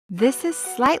This is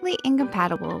Slightly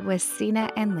Incompatible with Sina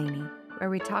and Lainey, where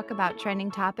we talk about trending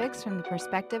topics from the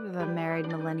perspective of a married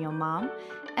millennial mom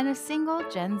and a single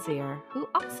Gen Zer who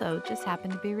also just happen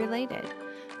to be related.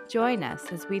 Join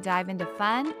us as we dive into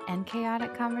fun and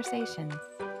chaotic conversations.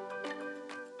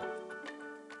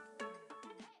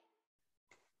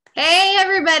 Hey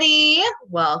everybody!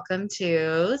 Welcome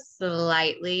to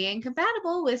Slightly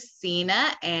Incompatible with Sina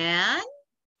and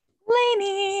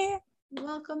Lainey.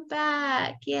 Welcome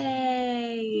back.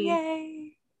 Yay.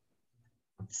 Yay.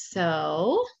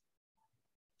 So,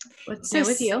 what's new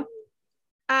with you?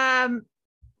 Not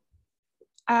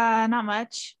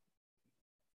much.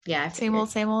 Yeah. Same old.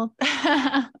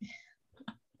 I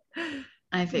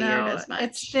figured as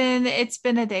much. It's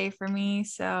been a day for me,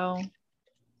 so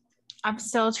I'm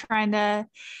still trying to,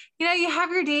 you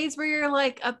have your days where you're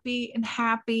like upbeat and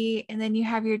happy, and then you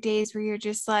have your days where you're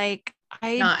just like,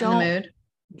 Not in the mood.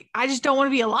 I just don't want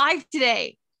to be alive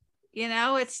today.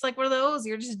 It's like one of those,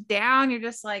 you're just down. You're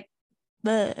just like,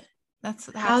 bleh.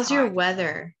 How's your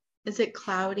weather? Is it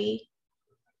cloudy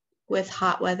with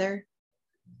hot weather?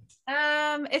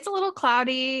 It's a little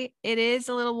cloudy. It is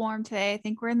a little warm today. I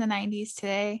think we're in the 90s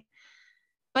today,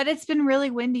 but it's been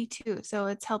really windy too. So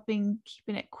it's helping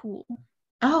keeping it cool.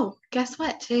 Oh, guess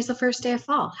what? Today's the first day of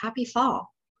fall. Happy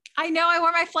fall. I know, I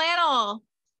wore my flannel.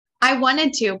 I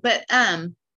wanted to, but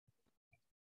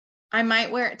I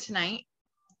might wear it tonight.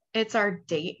 It's our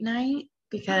date night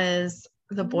because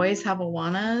the boys have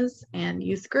Awanas and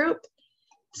youth group.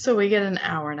 So we get an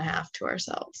hour and a half to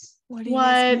ourselves. What are you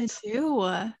guys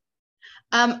gonna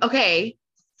do? Okay.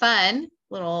 Fun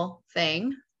little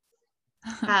thing.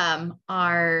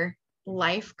 Our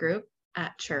life group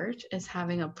at church is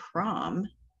having a prom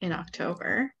in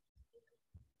October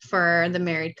for the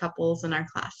married couples in our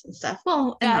class and stuff.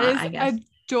 Well, I guess.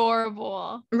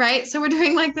 Adorable. Right. So we're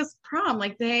doing like this prom,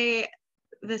 like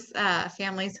this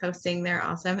family's hosting. They're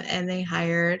awesome. And they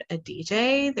hired a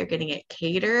DJ. They're getting it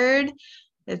catered.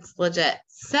 It's legit.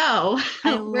 So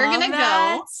we're going to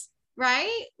go,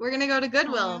 right? We're going to go to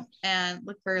Goodwill and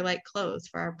look for like clothes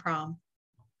for our prom.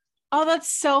 Oh,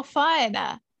 that's so fun.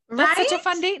 That's right? Such a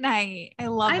fun date night. I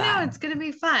love that. I know, it's going to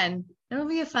be fun. It'll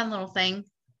be a fun little thing.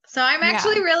 So I'm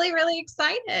actually really, really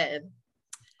excited.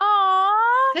 Aww.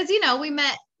 Because, we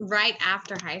met right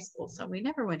after high school. So we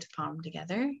never went to prom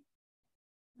together.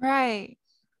 Right.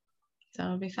 So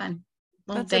it'll be fun.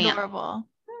 That's adorable.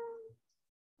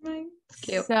 Right. It's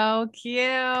cute. So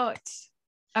cute.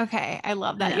 Okay. I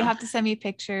love that. You have to send me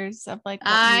pictures of like.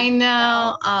 I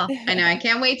know. Oh, I know. I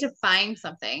can't wait to find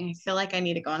something. I feel like I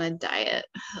need to go on a diet.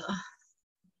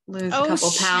 Lose a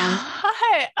couple pounds.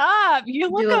 Shut up. You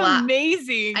look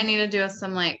amazing. I need to do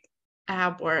some like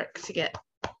ab work to get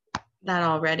that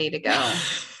all ready to go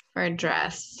for a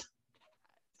dress.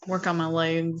 Work on my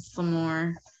legs some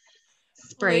more.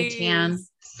 Spray tan,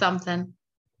 something.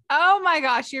 Oh my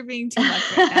gosh, you're being too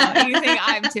much right now. You think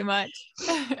I'm too much?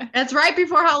 It's right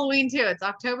before Halloween too. It's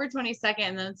October 22nd,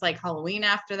 and then it's like Halloween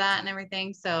after that and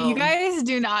everything. So you guys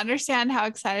do not understand how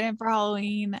excited I am for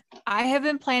Halloween. I have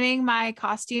been planning my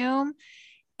costume,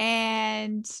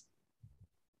 and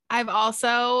I've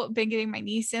also been getting my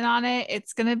niece in on it.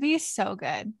 It's gonna be so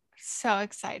good. So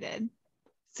excited.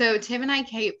 So Tim and I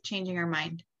kept changing our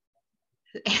mind.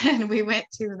 And we went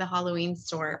to the Halloween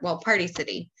store, well, Party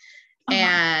City.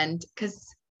 And because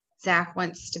Zach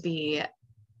wants to be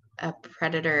a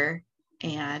predator,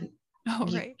 and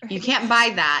you can't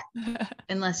buy that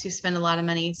unless you spend a lot of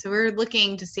money. So we're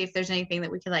looking to see if there's anything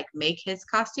that we could like make his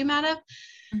costume out of.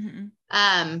 Mm-hmm.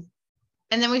 And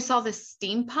then we saw this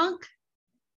steampunk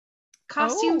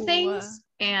costume things,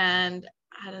 and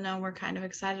I don't know, we're kind of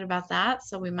excited about that.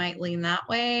 So we might lean that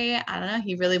way. I don't know.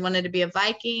 He really wanted to be a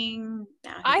Viking.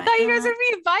 I thought you guys would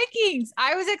be Vikings.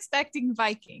 I was expecting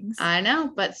Vikings. I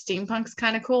know, but steampunk's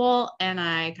kind of cool. And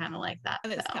I kind of like that.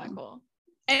 And it's kind of cool.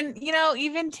 And,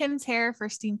 even Tim's hair for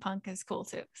steampunk is cool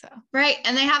too. So right.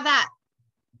 And they have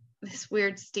this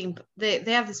weird they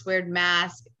have this weird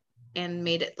mask and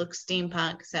made it look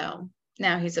steampunk. So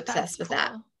now he's obsessed with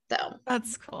that. So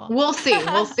that's cool. We'll see.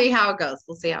 We'll see how it goes.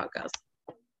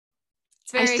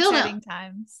 It's very exciting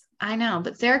times. I know,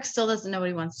 but Zarek still doesn't know what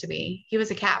he wants to be. He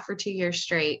was a cat for 2 years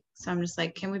straight. So I'm just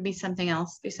like, can we be something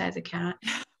else besides a cat?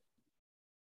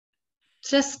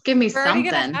 Just give me something.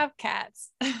 We're already gonna have cats.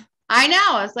 I know.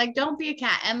 I was like, don't be a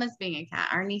cat. Emma's being a cat.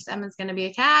 Our niece Emma's going to be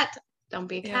a cat. Don't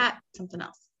be a cat. Something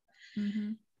else.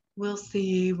 Mm-hmm. We'll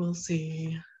see.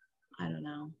 I don't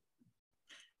know.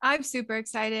 I'm super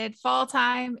excited. Fall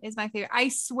time is my favorite. I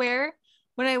swear,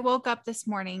 when I woke up this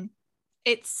morning,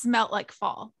 it smelled like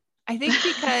fall. I think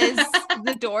because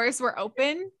the doors were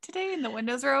open today and the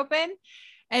windows were open.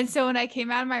 And so when I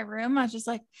came out of my room, I was just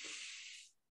like,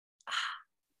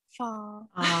 fall.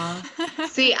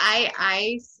 See,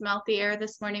 I smelt the air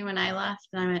this morning when I left,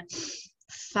 and I went,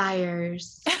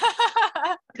 fires.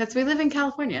 Because we live in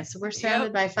California, so we're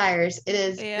surrounded by fires. It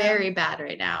is very bad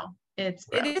right now. It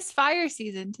is fire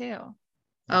season too.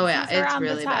 Oh yeah, it's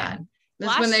really bad.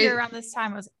 Last year around this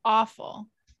time was awful.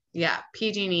 Yeah,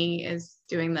 PG&E is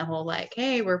doing the whole like,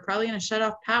 hey, we're probably going to shut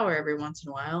off power every once in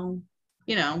a while,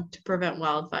 you know, to prevent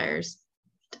wildfires.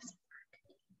 Doesn't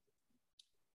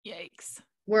work. Yikes.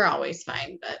 We're always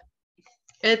fine, but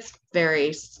it's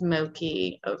very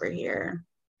smoky over here.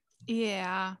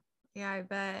 Yeah, I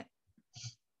bet.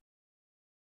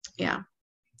 Yeah.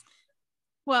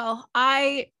 Well,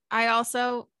 I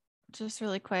also, just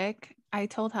really quick, I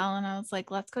told Helen, I was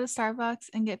like, let's go to Starbucks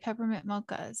and get peppermint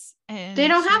mochas. And they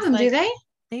don't have them, do they?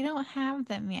 They don't have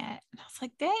them yet. And I was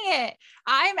like, dang it.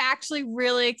 I'm actually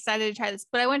really excited to try this.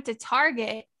 But I went to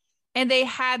Target and they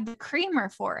had the creamer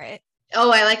for it.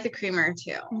 Oh, I like the creamer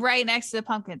too. Right next to the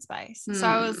pumpkin spice. So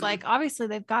I was like, obviously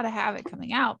they've got to have it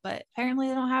coming out, but apparently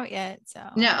they don't have it yet. So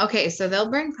no, okay. So they'll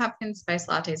bring pumpkin spice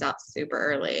lattes out super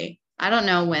early. I don't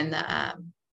know when the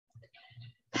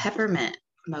peppermint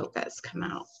mochas come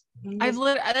out.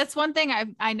 That's one thing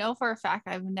I know for a fact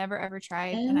I've never ever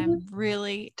tried, and I'm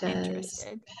really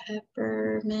interested.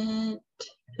 Peppermint.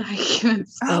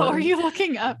 Are you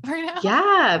looking up right now?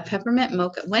 Yeah, peppermint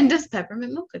mocha. When does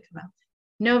peppermint mocha come out?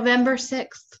 November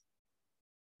 6th.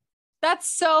 That's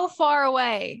so far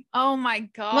away. Oh my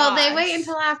god. Well, they wait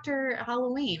until after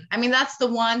Halloween. I mean, that's the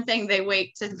one thing they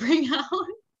wait to bring out.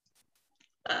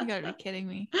 You gotta be kidding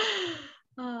me.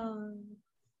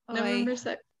 November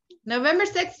 6th. November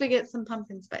 6th, we get some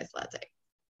pumpkin spice latte.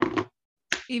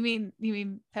 You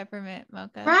mean peppermint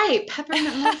mocha? Right,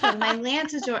 peppermint mocha. My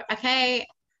Lanta joy. Okay,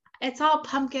 it's all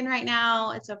pumpkin right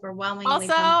now. It's overwhelmingly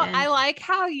also, pumpkin. I like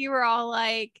how you were all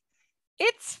like,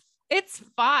 it's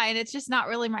fine. It's just not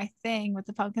really my thing with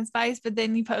the pumpkin spice. But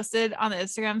then you posted on the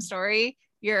Instagram story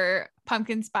your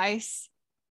pumpkin spice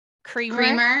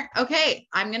creamer. Okay,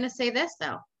 I'm gonna say this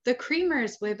though. The creamer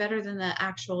is way better than the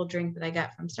actual drink that I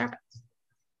got from Starbucks.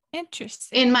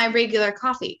 Interesting. In my regular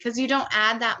coffee, because you don't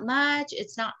add that much.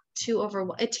 It's not too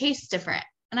overwhelming. It tastes different,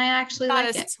 and I actually not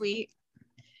like as it. Sweet.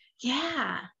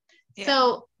 Yeah.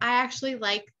 So I actually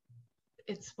like.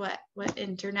 It's what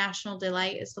International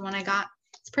Delight is the one I got.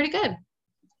 It's pretty good.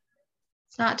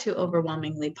 It's not too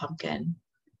overwhelmingly pumpkin.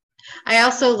 I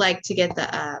also like to get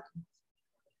the.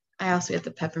 I also get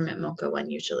the peppermint mocha one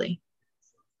usually.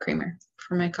 Creamer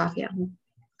for my coffee at home.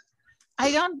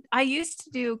 I used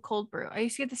to do cold brew. I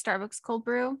used to get the Starbucks cold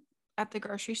brew at the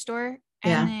grocery store,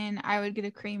 and then I would get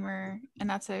a creamer, and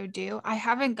that's what I would do. I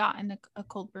haven't gotten a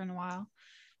cold brew in a while,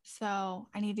 so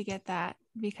I need to get that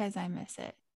because I miss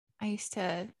it. I used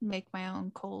to make my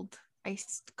own cold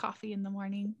iced coffee in the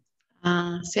morning.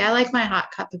 See, I like my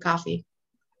hot cup of coffee.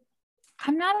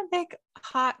 I'm not a big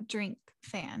hot drink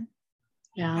fan.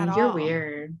 Yeah, you're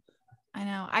weird. I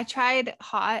know. I tried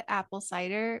hot apple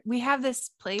cider. We have this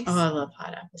place. Oh, I love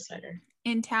hot apple cider.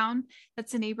 In town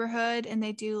that's a neighborhood, and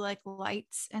they do like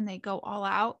lights and they go all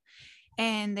out,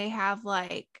 and they have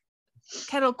like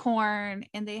kettle corn,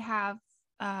 and they have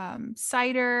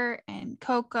cider and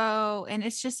cocoa, and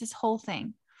it's just this whole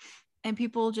thing, and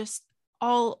people just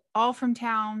all from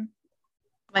town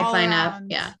like line up.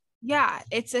 Yeah,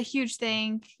 it's a huge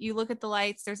thing. You look at the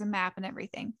lights, there's a map and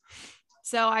everything.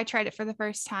 So I tried it for the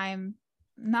first time,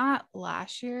 not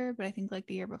last year, but I think like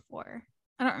the year before.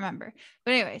 I don't remember.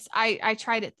 But anyways, I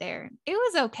tried it there. It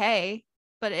was okay,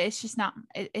 but it's just not,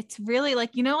 it's really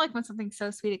like, you know, like when something's so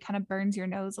sweet, it kind of burns your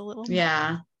nose a little bit.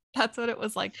 Yeah. That's what it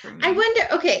was like for me. I wonder,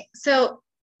 okay, so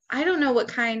I don't know what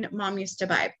kind Mom used to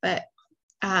buy, but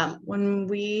when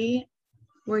we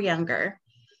were younger,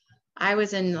 I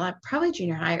was in probably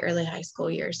junior high, early high school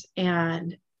years,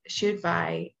 and she would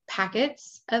buy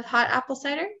packets of hot apple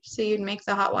cider. So you'd make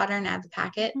the hot water and add the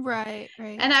packet. Right.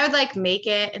 And I would like make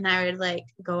it, and I would like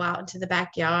go out into the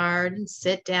backyard and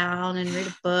sit down and read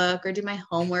a book or do my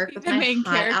homework with my main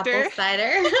hot apple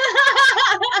cider.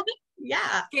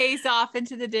 Yeah. Gaze off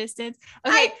into the distance.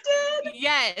 Okay. I did.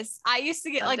 Yes. I used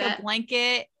to get like a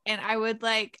blanket, and I would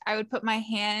put my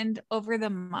hand over the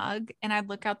mug, and I'd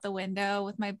look out the window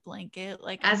with my blanket,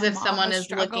 like as if someone is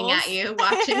looking at you,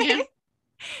 watching you.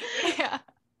 Yeah.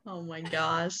 Oh my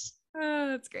gosh. Oh,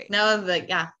 that's great. No,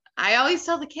 I always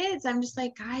tell the kids, I'm just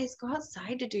like, guys, go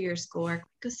outside to do your schoolwork.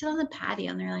 Go sit on the patio.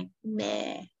 And they're like,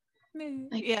 meh.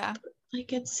 Like, yeah.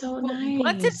 Like, it's so nice.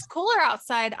 Once it's cooler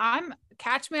outside,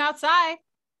 catch me outside.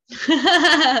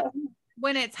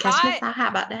 when it's Catch me hot, if how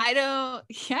about that? I don't,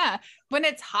 yeah. When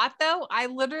it's hot though, I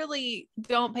literally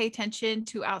don't pay attention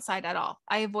to outside at all.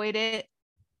 I avoid it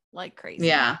like crazy.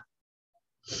 Yeah.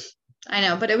 I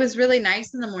know, but it was really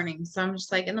nice in the morning. So I'm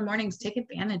just like, in the mornings, take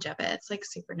advantage of it. It's like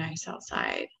super nice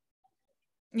outside.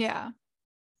 Yeah.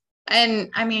 And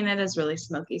I mean, it is really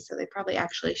smoky, so they probably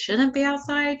actually shouldn't be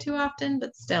outside too often,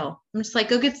 but still, I'm just like,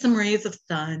 go get some rays of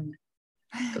sun.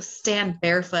 Go stand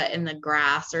barefoot in the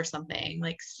grass or something,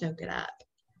 like soak it up.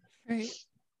 Right.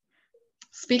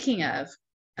 Speaking of,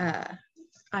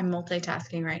 I'm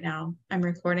multitasking right now. I'm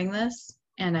recording this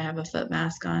and I have a foot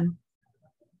mask on.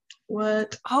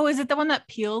 What? Oh, is it the one that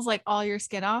peels like all your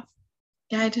skin off?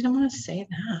 Yeah, I didn't want to say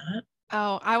that.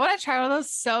 Oh, I want to try one of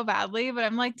those so badly, but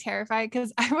I'm like terrified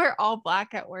because I wear all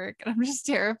black at work and I'm just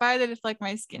terrified that if like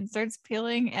my skin starts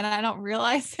peeling and I don't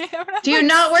realize it. Do you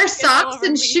not wear socks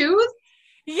and shoes?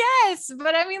 Yes,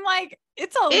 but I mean, like,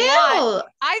 it's a Ew. lot.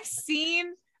 I've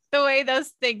seen the way those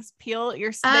things peel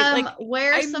your skin. Like,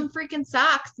 wear some freaking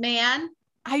socks, man.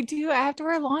 I do. I have to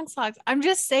wear long socks. I'm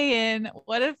just saying,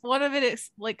 what if one of it is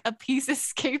like a piece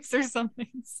escapes or something?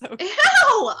 So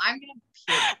ew, I'm gonna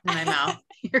puke in my mouth.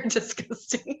 You're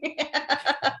disgusting.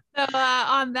 So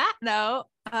on that note,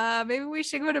 maybe we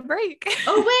should go to break.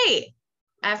 Oh wait,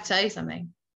 I have to tell you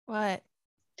something. What?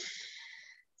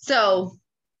 So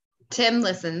Tim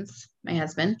listens, my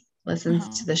husband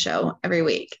listens to the show every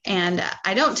week, and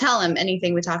I don't tell him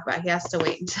anything we talk about. He has to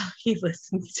wait until he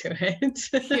listens to it.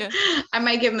 Yeah. I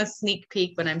might give him a sneak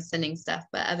peek when I'm sending stuff,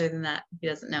 but other than that, he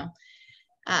doesn't know.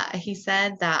 He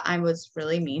said that I was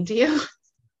really mean to you.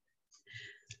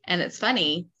 And it's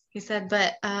funny. He said,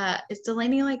 but is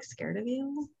Delaney like scared of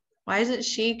you? Why isn't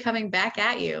she coming back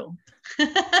at you?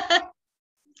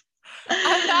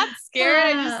 I'm not scared.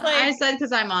 I just like I said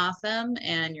because I'm awesome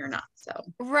and you're not. So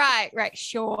right,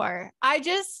 sure.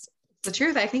 It's the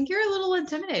truth. I think you're a little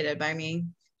intimidated by me,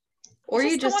 or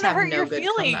you just don't have hurt no your good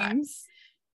feelings. comeback.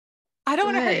 I don't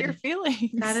want to hurt your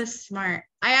feelings. That is smart.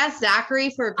 I asked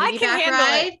Zachary for a piggyback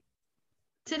ride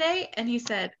today, and he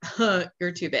said,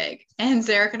 "You're too big." And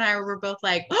Zarek and I were both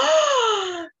like,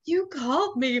 "Oh, you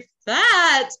called me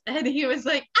fat," and he was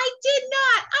like, "I did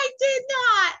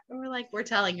not." And we're like, "We're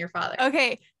telling your father."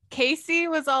 Okay. Casey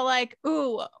was all like,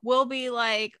 ooh, we'll be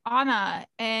like Anna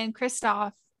and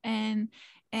Kristoff and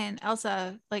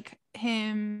Elsa, like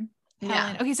him,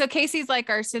 Helen. Okay, so Casey's like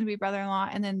our soon-to-be brother-in-law,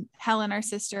 and then Helen, our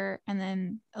sister, and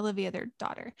then Olivia, their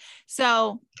daughter.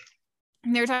 So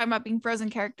they were talking about being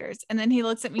Frozen characters, and then he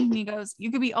looks at me and he goes, "You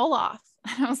could be Olaf."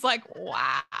 And I was like,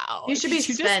 "Wow, you should be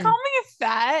Sven. Just call me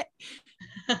fat."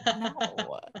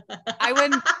 No, I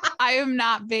wouldn't. I am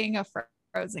not being a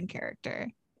Frozen character.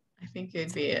 I think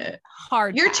it'd be a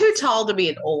hard. You're too tall to be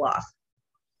an Olaf.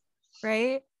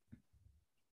 Right?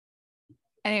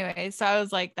 Anyway, so I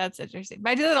was like, that's interesting. But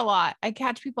I do that a lot. I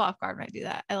catch people off guard when I do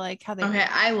that. I like how they Okay,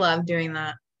 I love doing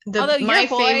that. Although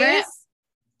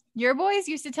your boys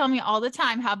used to tell me all the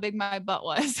time how big my butt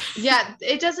was. Yeah,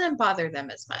 it doesn't bother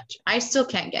them as much. I still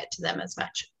can't get to them as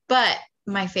much. But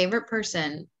my favorite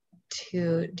person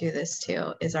to do this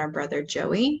to is our brother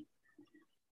Joey.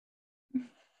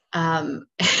 I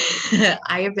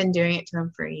have been doing it to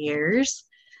him for years,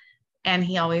 and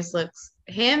he always looks,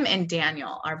 him and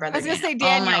Daniel, our brother. I was gonna say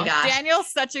Daniel. Oh my gosh, Daniel's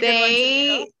such a good one.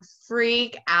 They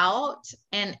freak out,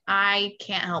 and I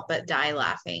can't help but die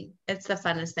laughing. It's the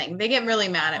funnest thing. They get really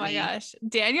mad at me. Oh my gosh,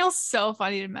 Daniel's so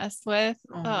funny to mess with.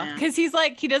 Because he's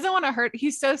like, he doesn't want to hurt.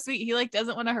 He's so sweet. He like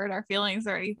doesn't want to hurt our feelings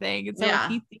or anything. And so if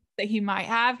he thinks that he might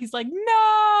have, he's like,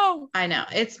 no. I know,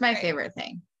 it's my favorite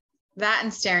thing. That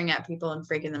and staring at people and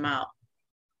freaking them out.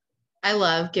 I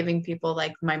love giving people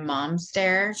like my mom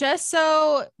stare. Just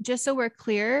so we're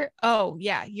clear. Oh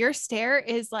yeah. Your stare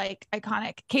is like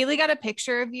iconic. Kaylee got a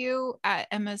picture of you at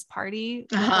Emma's party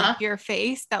with like your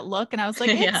face, that look. And I was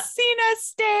like, it's Cena's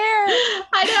stare.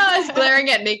 I know. I was glaring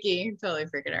at Nikki, totally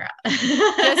freaking her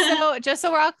out. just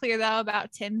so we're all clear though,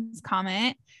 about Tim's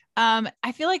comment.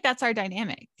 I feel like that's our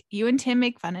dynamic. You and Tim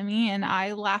make fun of me and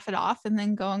I laugh it off and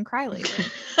then go and cry later.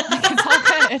 Like, it's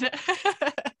all good.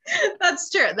 That's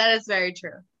true. That is very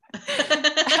true.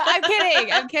 I'm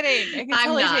kidding. I can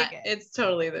totally take it. It's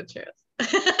totally the truth.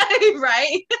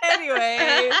 Right?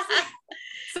 Anyways.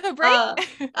 So break.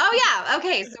 Oh yeah.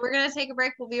 Okay. So we're going to take a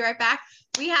break. We'll be right back.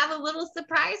 We have a little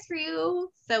surprise for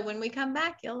you. So when we come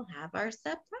back, you'll have our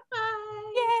surprise.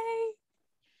 Yay.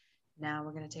 Now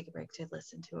we're going to take a break to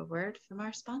listen to a word from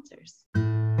our sponsors.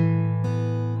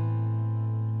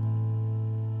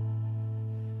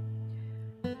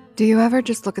 Do you ever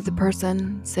just look at the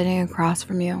person sitting across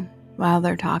from you while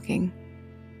they're talking?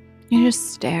 You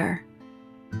just stare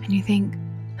and you think,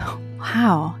 oh,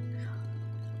 wow,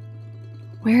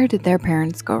 Where did their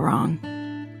parents go wrong?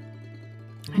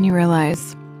 And you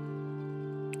realize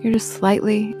you're just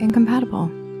slightly incompatible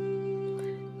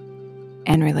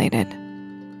and related.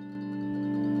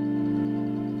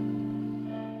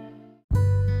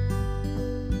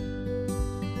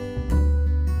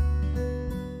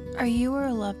 Are you or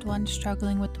a loved one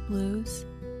struggling with the blues?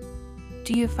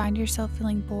 Do you find yourself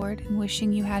feeling bored and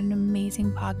wishing you had an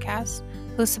amazing podcast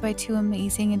hosted by two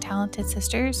amazing and talented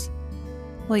sisters?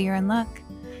 Well, you're in luck.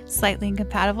 Slightly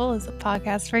Incompatible is a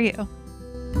podcast for you.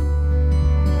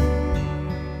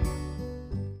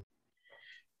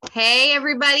 Hey,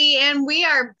 everybody, and we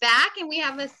are back, and we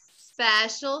have a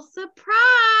special surprise.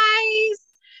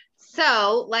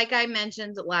 So, like I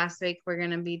mentioned last week, we're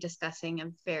going to be discussing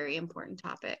a very important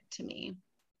topic to me,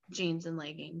 jeans and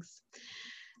leggings.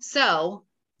 So,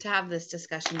 to have this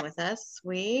discussion with us,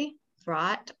 we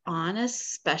brought on a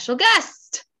special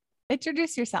guest.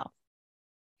 Introduce yourself.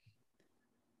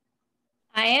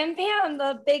 I am Pam,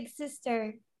 the big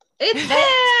sister. It's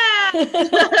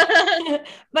Pam!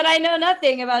 But I know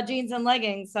nothing about jeans and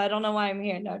leggings, so I don't know why I'm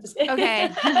here. No, just kidding. Okay.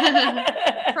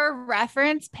 For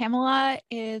reference, Pamela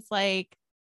is like,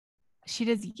 she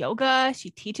does yoga.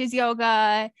 She teaches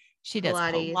yoga. She does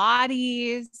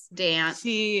Pilates. Dance.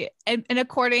 And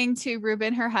according to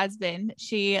Ruben, her husband,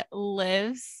 she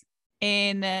lives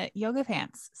in yoga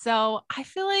pants. So I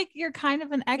feel like you're kind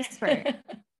of an expert.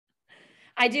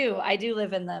 I do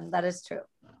live in them. That is true.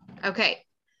 Okay.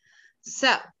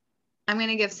 So I'm going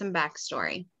to give some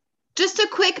backstory. Just a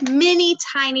quick mini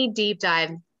tiny deep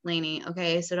dive, Lainey.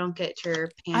 Okay. So don't get your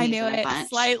panties I knew in a it. bunch.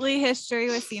 Slightly history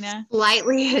with Sina.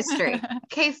 Slightly history.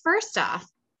 Okay. First off,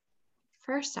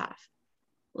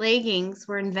 leggings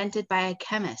were invented by a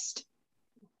chemist,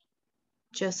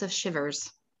 Joseph Shivers,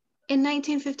 in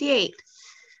 1958.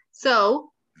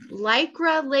 So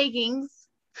Lycra leggings.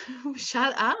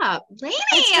 Shut up, Lainey.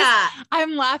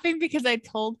 I'm laughing because I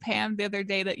told Pam the other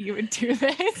day that you would do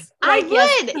this. I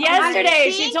would.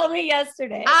 Yesterday. She told me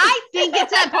yesterday. I think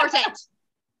it's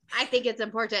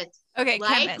important. Okay.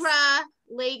 Lycra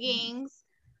leggings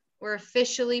were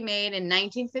officially made in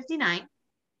 1959,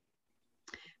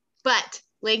 but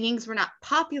leggings were not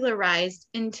popularized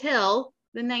until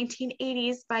the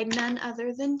 1980s by none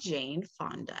other than Jane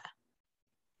Fonda.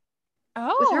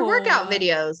 Oh. With her workout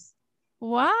videos.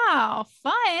 Wow,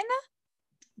 fun.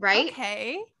 Right?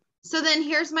 Okay. So then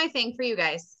here's my thing for you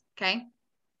guys. Okay.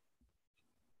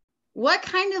 What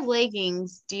kind of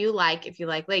leggings do you like if you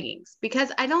like leggings?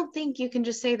 Because I don't think you can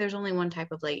just say there's only one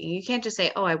type of legging. You can't just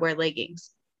say, oh, I wear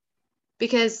leggings.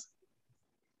 Because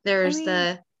there's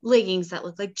the leggings that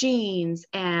look like jeans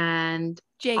and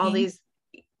all these.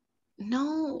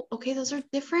 No. Okay. Those are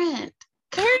different.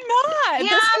 They're not. Pam, those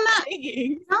are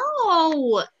leggings.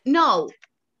 No.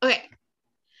 Okay.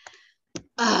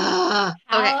 How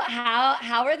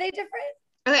are they different?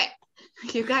 Okay.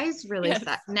 You guys really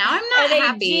suck. Now I'm not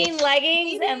happy. Jean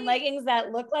leggings and leggings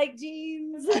that look like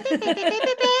jeans.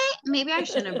 Maybe I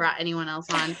shouldn't have brought anyone else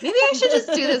on. Maybe I should just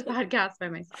do this podcast by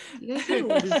myself. You guys are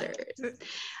losers.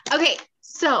 Okay.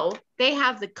 So they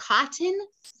have the cotton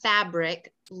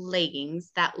fabric leggings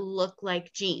that look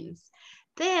like jeans.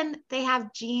 Then they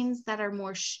have jeans that are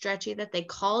more stretchy that they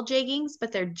call jeggings,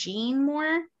 but they're jean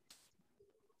more.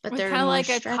 But they're kind of like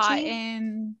stretchy. A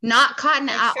cotton. Not cotton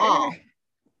at all.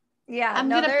 Yeah, I'm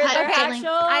gonna put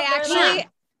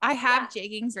I have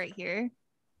jeggings right here.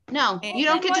 No, you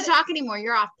don't get to talk anymore.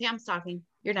 You're off. Pam's talking.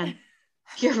 You're done.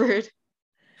 You're rude.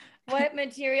 What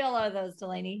material are those,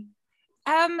 Delaney?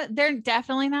 They're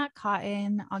definitely not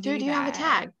cotton. Dude, you have a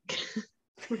tag.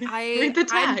 Read the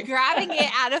tag. I'm grabbing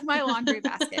it out of my laundry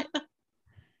basket.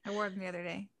 I wore them the other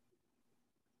day.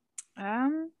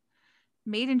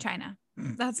 Made in China.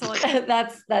 That's all.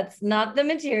 That's not the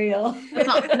material. That's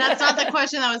not the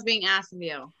question that was being asked of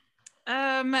you.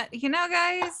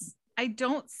 Guys, I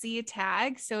don't see a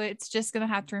tag, so it's just gonna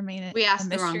have to remain. We asked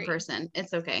the wrong person.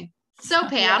 It's okay. So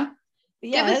Pam,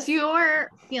 give us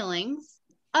your feelings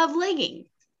of leggings.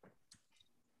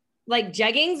 Like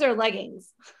jeggings or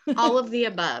leggings? All of the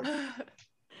above.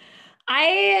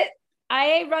 I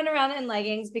run around in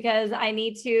leggings because I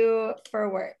need to for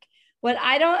work. What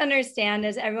I don't understand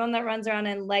is everyone that runs around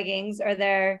in leggings or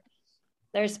their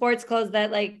sports clothes that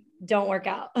like don't work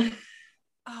out.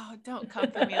 Oh, don't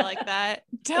come for me like that.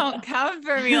 Don't come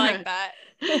for me like that.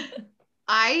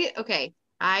 I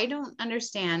don't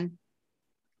understand.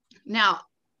 Now,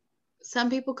 some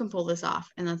people can pull this off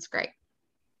and that's great.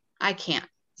 I can't.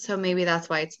 So maybe that's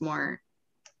why it's more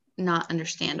not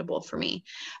understandable for me.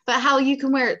 But how you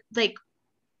can wear like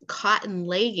cotton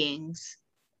leggings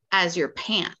as your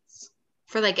pants.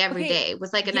 for like every Okay, day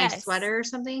with like a nice yes. sweater or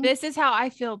something? This is how I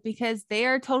feel because they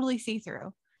are totally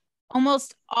see-through.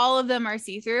 Almost all of them are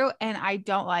see-through and I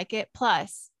don't like it.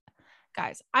 Plus,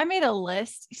 guys, I made a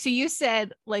list. So you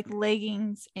said like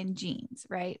leggings and jeans,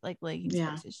 right? Like leggings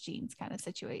Yeah. versus jeans kind of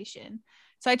situation.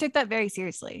 So I took that very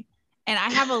seriously. And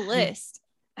I have a list.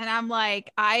 And I'm like,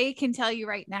 I can tell you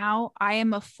right now, I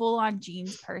am a full-on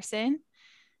jeans person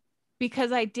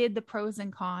because I did the pros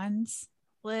and cons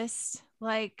list.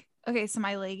 Like, okay, so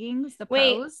my leggings, the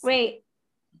pros. Wait.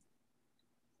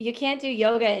 You can't do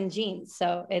yoga in jeans,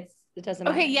 so it doesn't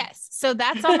matter. Okay, yes. So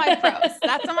that's on my pros.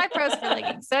 That's on my pros for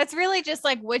leggings. So it's really just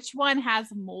like which one has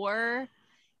more,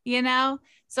 you know?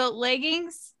 So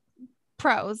leggings,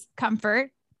 pros,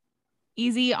 comfort,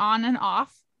 easy on and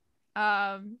off,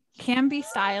 can be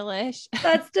stylish.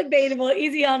 That's debatable.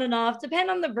 Easy on and off. Depend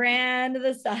on the brand,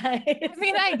 the size. I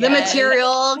mean, I The guess.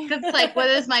 material. Because like, what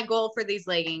is my goal for these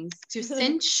leggings? To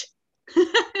cinch?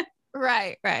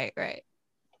 Right.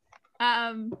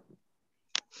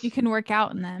 You can work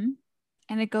out in them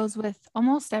and it goes with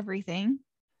almost everything.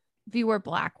 If you wear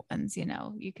black ones, you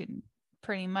know, you can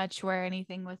pretty much wear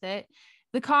anything with it.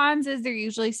 The cons is they're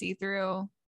usually see-through,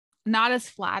 not as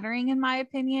flattering in my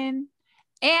opinion.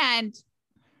 And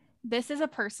this is a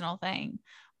personal thing,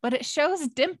 but it shows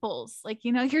dimples, like,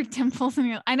 you know, your dimples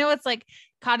and I know it's like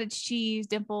cottage cheese,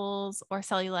 dimples, or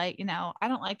cellulite. You know, I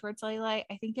don't like the word cellulite.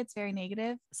 I think it's very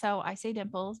negative. So I say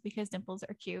dimples because dimples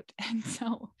are cute. And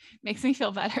so it makes me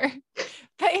feel better.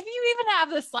 But if you even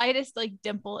have the slightest like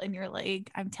dimple in your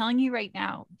leg, I'm telling you right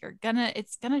now,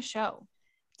 it's gonna show.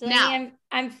 Delaney, now,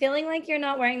 I'm feeling like you're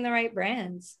not wearing the right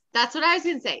brands. That's what I was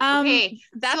gonna say. Okay,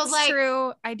 that's so like,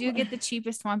 true. I do get the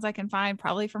cheapest ones I can find,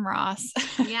 probably from Ross.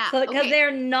 Yeah, so because they're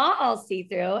not all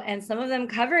see-through, and some of them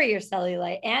cover your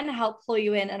cellulite and help pull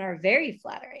you in and are very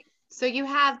flattering. So you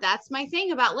have, that's my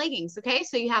thing about leggings. Okay,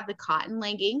 so you have the cotton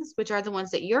leggings, which are the ones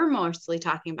that you're mostly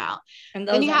talking about, and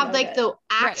then you have like the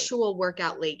actual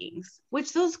workout leggings,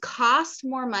 which those cost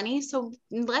more money, so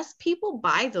less people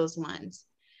buy those ones.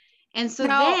 And so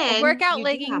now, then workout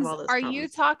leggings, are you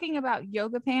talking about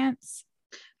yoga pants?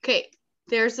 Okay,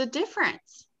 there's a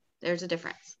difference.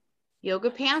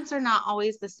 Yoga pants are not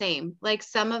always the same. Like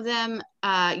some of them,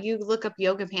 you look up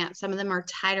yoga pants, some of them are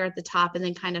tighter at the top and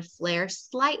then kind of flare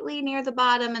slightly near the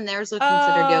bottom, and there's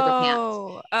considered yoga pants.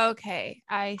 Oh, okay.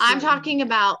 I'm talking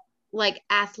about like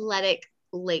athletic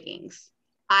leggings.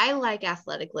 I like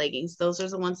athletic leggings. Those are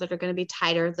the ones that are going to be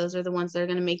tighter. Those are the ones that are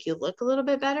going to make you look a little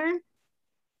bit better.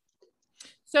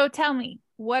 So tell me,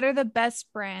 what are the best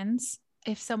brands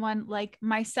if someone like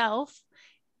myself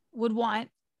would want,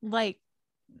 like,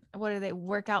 what are they,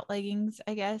 workout leggings,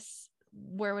 I guess?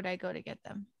 Where would I go to get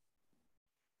them?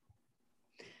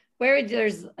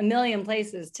 There's a million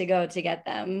places to go to get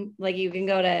them. Like you can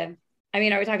go to, I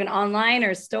mean, are we talking online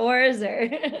or stores or?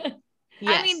 Yes.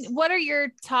 I mean, what are your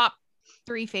top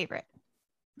 3 favorite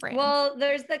brands? Well,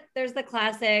 there's the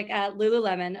classic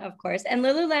Lululemon, of course. And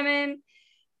Lululemon,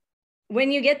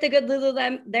 when you get the good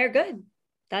Lululemon, they're good.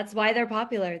 That's why they're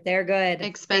popular. They're good.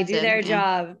 Expensive. They do their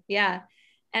job. Yeah.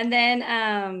 And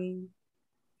then,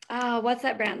 what's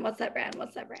that brand?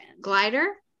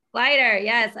 Glider.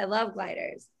 Yes. I love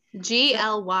gliders.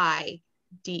 Glyder.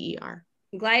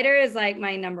 Glider is like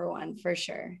my number one for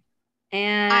sure.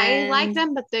 And I like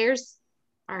them, but theirs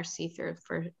are see-through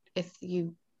I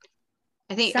feel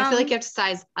like you have to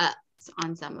size up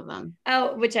on some of them.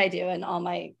 Oh, which I do in all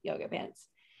my yoga pants.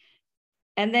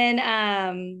 And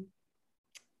then,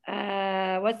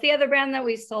 what's the other brand that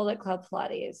we sold at Club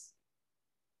Pilates?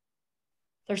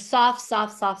 They're soft, like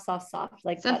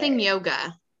something butter.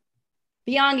 Yoga.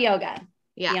 Beyond Yoga.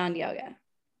 Yeah. Beyond Yoga.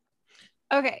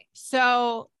 Okay.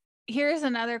 So here's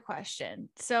another question.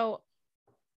 So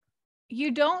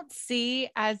you don't see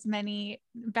as many,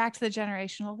 back to the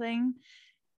generational thing,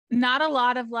 not a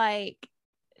lot of like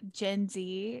Gen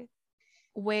Z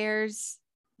wears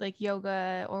like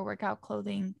yoga or workout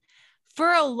clothing.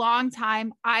 For a long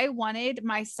time, I wanted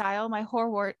my style, my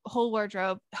whole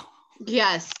wardrobe.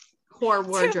 Yes. Whore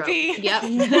wardrobe. Yep.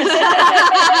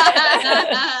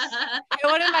 I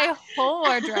wanted my whole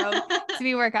wardrobe to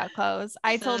be workout clothes.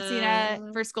 I told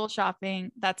Tina for school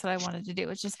shopping, that's what I wanted to do,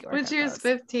 was just get workout when she was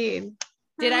 15.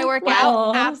 Did I work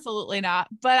out? Absolutely not.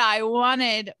 But I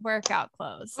wanted workout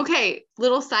clothes. Okay,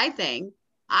 little side thing.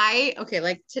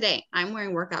 Like today, I'm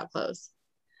wearing workout clothes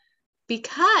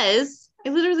because I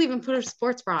literally even put a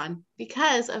sports bra on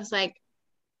because I was like,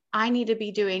 I need to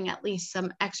be doing at least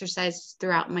some exercise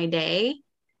throughout my day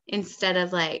instead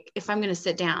of like, if I'm going to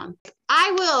sit down,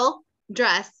 I will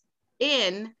dress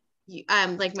in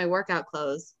like my workout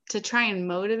clothes to try and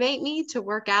motivate me to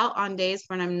work out on days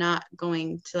when I'm not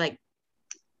going to like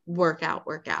work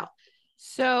out.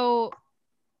 So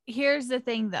here's the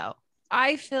thing though.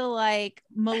 I feel like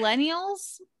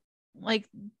millennials, like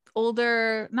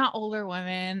not older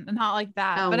women, not like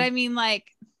that, but I mean like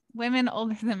women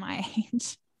older than my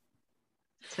age.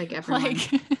 It's like everyone Like,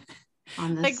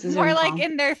 on this like Zoom more call. like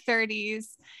in their 30s.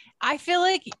 I feel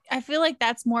like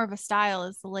that's more of a style,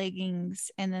 is the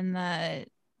leggings and then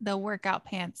the workout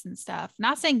pants and stuff.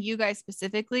 Not saying you guys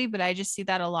specifically, but I just see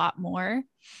that a lot more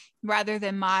rather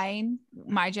than my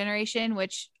generation,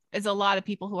 which is a lot of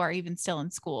people who are even still in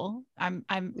school. I'm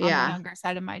on the younger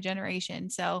side of my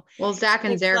generation. So Zach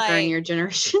and Zarek are in your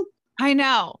generation. I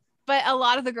know, but a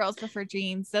lot of the girls prefer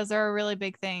jeans. Those are a really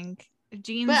big thing.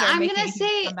 Jeans but are I'm making gonna a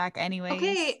say, comeback anyways.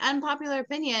 Okay, unpopular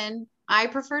opinion. I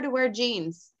prefer to wear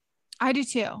jeans. I do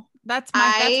too. That's what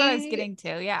I was getting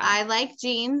to. Yeah. I like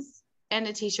jeans and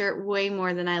a t-shirt way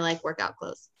more than I like workout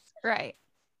clothes. Right.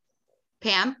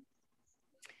 Pam?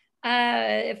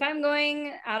 If I'm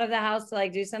going out of the house to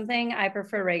like do something, I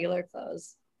prefer regular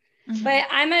clothes. Mm-hmm. But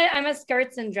I'm a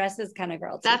skirts and dresses kind of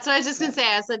girl too. That's what I was just gonna say.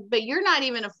 I said, but you're not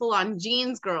even a full-on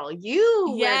jeans girl.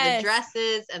 You wear the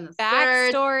dresses and the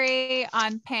skirts. Backstory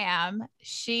on Pam.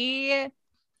 She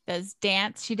does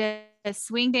dance. She does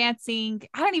swing dancing.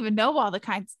 I don't even know all the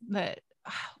kinds that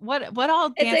what all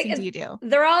dancing do you do?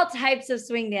 They're all types of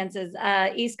swing dances,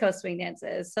 East Coast swing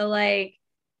dances. So like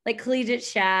collegiate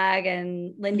shag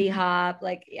and Lindy Hop,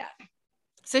 like, yeah.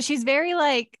 So she's very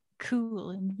like cool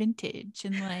and vintage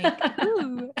and like,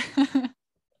 ooh.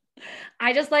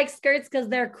 I just like skirts because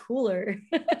they're cooler.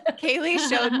 Our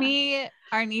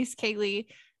niece Kaylee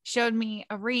showed me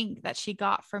a ring that she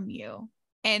got from you.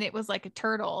 And it was like a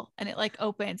turtle and it like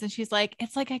opens and she's like,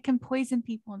 it's like I can poison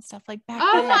people and stuff like that.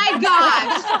 Oh my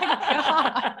gosh. Oh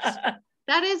my gosh.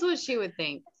 That is what she would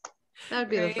think. That would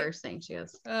be the first thing she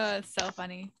goes. It's so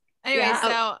funny. Anyway,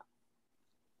 so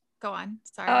go on.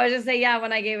 Sorry. Oh, I was just say, yeah,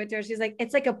 when I gave it to her, she's like,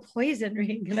 it's like a poison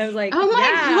ring. And I was like, oh my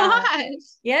gosh.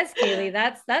 Yes, Kaylee,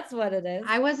 that's what it is.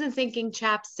 I wasn't thinking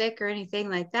chapstick or anything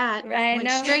like that. Right.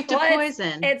 Went straight to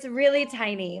poison. It's really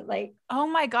tiny. Like, oh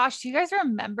my gosh. Do you guys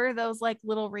remember those like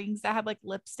little rings that had like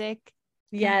lipstick?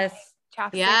 Yes.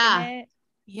 Chapstick in it?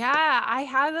 Yeah, I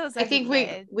had those. I think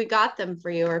we got them for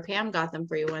you, or Pam got them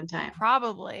for you one time.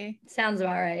 Probably. Sounds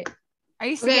about right. I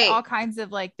used to get all kinds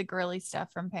of like the girly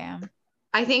stuff from Pam.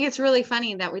 I think it's really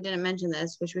funny that we didn't mention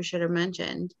this, which we should have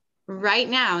mentioned. Right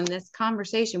now in this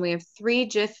conversation, we have three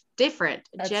different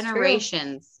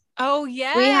generations. True. Oh,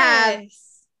 yes. We have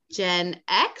Gen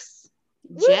X,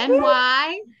 Gen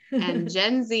Y, and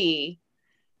Gen Z.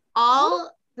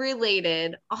 All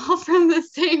related, all from the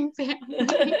same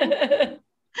family.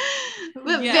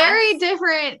 But very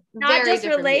different. Not just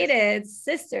related,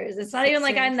 sisters. It's not even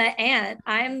like I'm the aunt.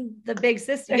 I'm the big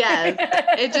sister. Yes.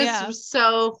 It just was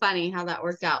so funny how that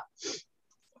worked out.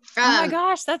 Oh my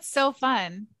gosh, that's so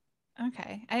fun.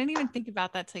 Okay. I didn't even think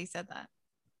about that till you said that.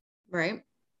 Right.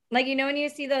 Like, you know, when you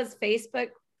see those Facebook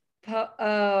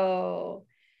so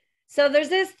there's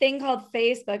this thing called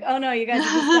Facebook. Oh no, you guys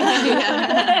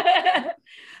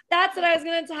That's what I was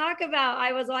going to talk about.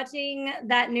 I was watching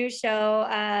that new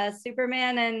show,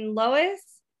 Superman and Lois.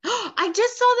 I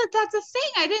just saw that's a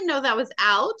thing. I didn't know that was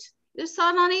out. Just saw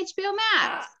it on HBO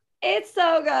Max. It's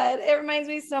so good. It reminds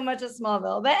me so much of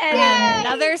Smallville. But anyway,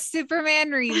 another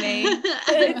Superman remake.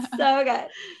 It's so good.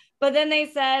 But then they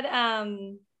said,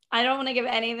 I don't want to give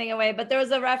anything away, but there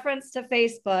was a reference to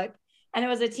Facebook, and it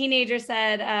was a teenager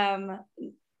said,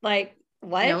 like,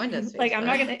 what? No one does Facebook. Like, I'm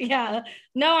not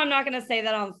gonna say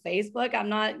that on Facebook. I'm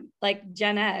not like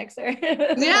Gen X or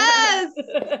yes.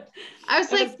 I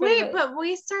was like, wait, but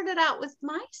we started out with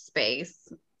MySpace.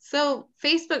 So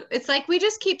Facebook, it's like we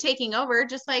just keep taking over,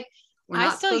 just like we're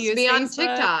not supposed to be on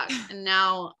TikTok. And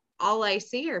now all I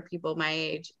see are people my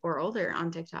age or older on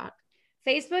TikTok.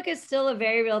 Facebook is still a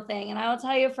very real thing. And I will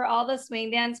tell you, for all the swing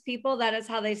dance people, that is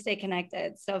how they stay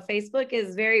connected. So Facebook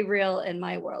is very real in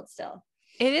my world still.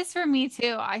 It is for me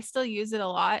too. I still use it a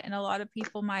lot, and a lot of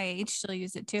people my age still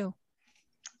use it too.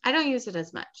 I don't use it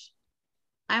as much.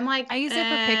 I'm like, I use it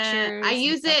for pictures. I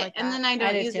use it like and then I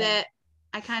don't use it.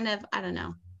 I don't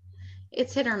know.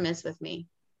 It's hit or miss with me.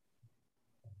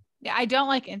 Yeah, I don't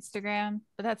like Instagram,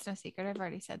 but that's no secret. I've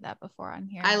already said that before on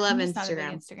here. I love Instagram. Not a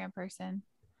big Instagram person.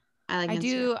 I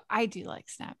do like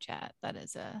Snapchat. That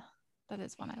is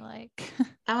one I like.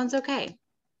 That one's okay.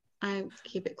 I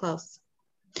keep it close.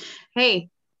 Hey,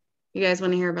 you guys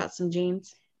want to hear about some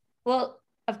jeans? Well,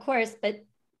 of course, but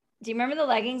do you remember the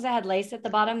leggings that had lace at the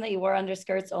bottom that you wore under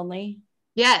skirts only?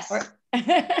 Yes.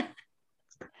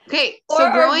 Okay,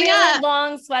 so growing up, really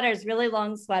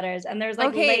long sweaters, and there's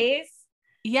like lace.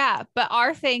 Yeah, but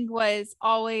our thing was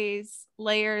always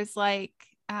layers like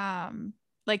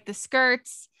like the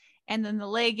skirts and then the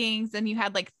leggings, and you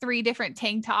had like 3 different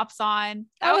tank tops on.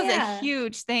 That was a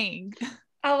huge thing.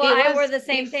 Oh, well, I wore the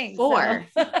same thing. Before.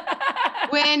 So.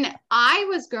 When I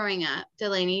was growing up,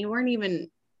 Delaney, you weren't even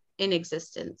in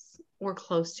existence or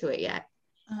close to it yet.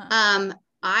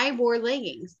 I wore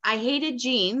leggings. I hated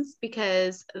jeans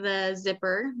because the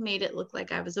zipper made it look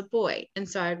like I was a boy. And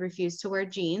so I refused to wear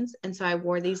jeans. And so I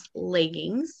wore these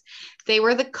leggings. They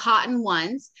were the cotton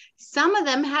ones. Some of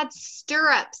them had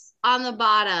stirrups on the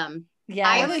bottom. Yeah,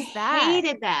 I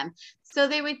hated them. So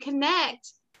they would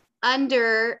connect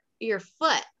under your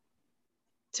foot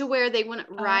to where they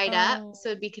wouldn't ride up. So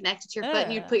it'd be connected to your foot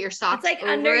and you'd put your socks it's like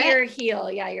over under it. your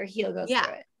heel. Yeah, your heel goes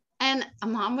through it. And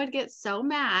mom would get so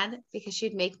mad because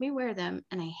she'd make me wear them.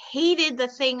 And I hated the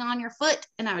thing on your foot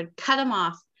and I would cut them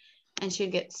off. And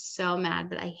she'd get so mad,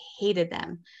 but I hated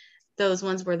them. Those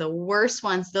ones were the worst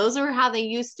ones. Those were how they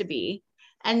used to be.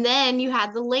 And then you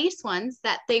had the lace ones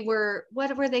that they were,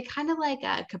 what were they? Kind of like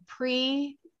a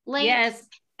capri lace. Yes.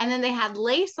 And then they had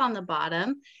lace on the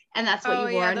bottom. And that's what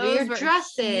you wore under your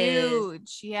dresses.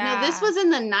 Huge. Yeah. No, this was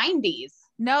in the 90s.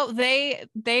 No, they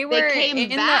were in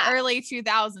the early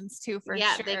 2000s too, for sure.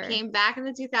 Yeah, they came back in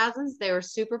the 2000s. They were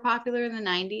super popular in the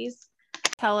 90s.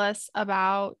 Tell us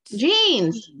about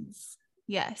jeans.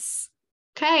 Yes.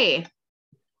 Okay.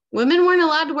 Women weren't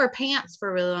allowed to wear pants for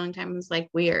a really long time. It was like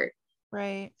weird.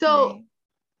 Right. So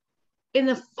in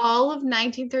the fall of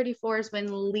 1934 is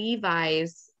when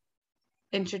Levi's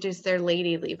introduced their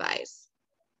Lady Levi's.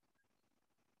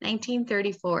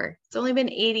 1934. It's only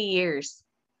been 80 years.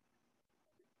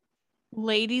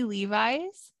 Lady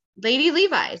Levi's.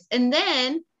 And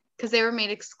then, because they were made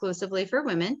exclusively for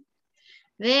women,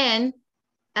 then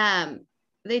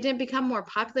they didn't become more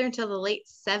popular until the late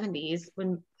 70s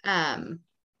when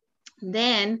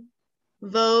then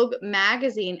Vogue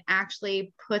magazine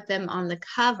actually put them on the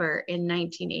cover in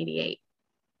 1988.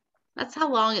 That's how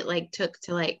long it took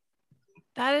to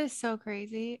that is so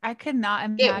crazy. I could not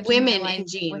imagine get women in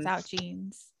jeans without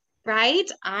jeans. Right?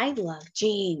 I love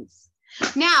jeans.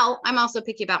 Now, I'm also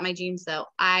picky about my jeans, though.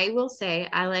 I will say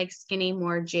I like skinny,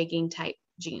 more jegging type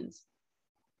jeans.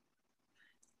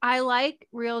 I like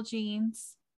real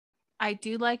jeans. I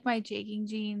do like my jegging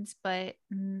jeans, but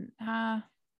I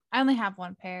only have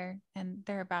one pair, and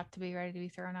they're about to be ready to be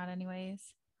thrown out anyways.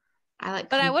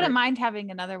 But I wouldn't mind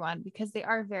having another one because they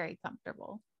are very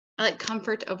comfortable. I like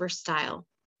comfort over style.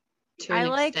 I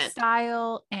like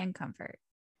style and comfort.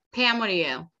 Pam, what are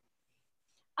you?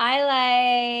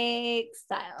 I like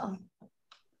style.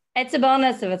 It's a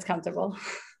bonus if it's comfortable.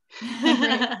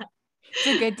 It's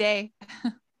a good day.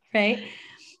 Right?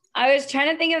 I was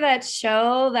trying to think of that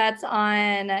show that's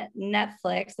on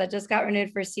Netflix that just got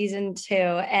renewed for season 2.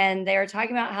 And they were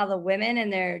talking about how the women in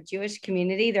their Jewish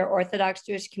community, their Orthodox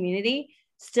Jewish community,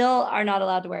 still are not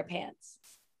allowed to wear pants.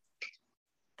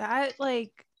 That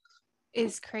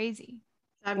is crazy.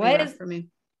 That'd be rough for me.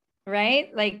 Right?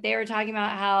 They were talking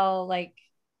about how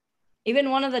even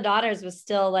one of the daughters was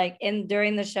still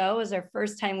during the show was her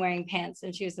first time wearing pants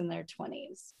and she was in their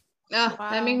 20s. Oh, wow.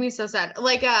 That made me so sad.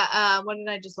 What did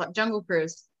I just watch? Jungle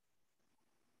Cruise.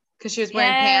 Because she was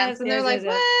wearing pants and they're what?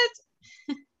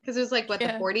 Because it was the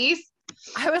 40s.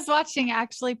 I was watching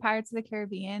actually Pirates of the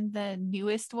Caribbean, the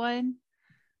newest one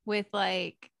with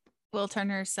Will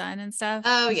Turner's son and stuff.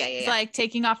 Oh, yeah. She's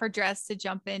taking off her dress to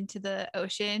jump into the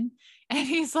ocean. And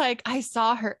he's like, I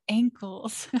saw her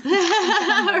ankles.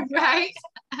 Right.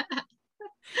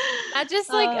 That just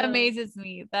amazes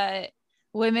me that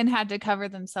women had to cover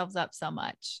themselves up so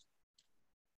much.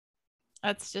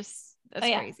 That's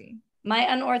crazy.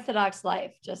 My Unorthodox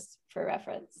Life, just for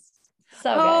reference.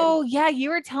 So good. Good. Yeah.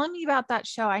 You were telling me about that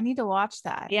show. I need to watch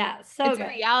that. Yeah. It's a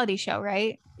reality show,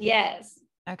 right? Yes.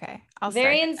 Okay.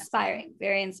 Very inspiring.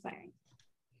 Very inspiring.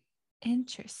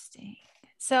 Interesting.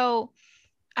 So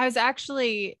I was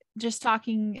actually just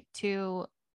talking to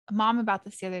Mom about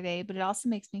this the other day, but it also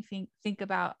makes me think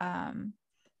about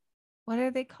what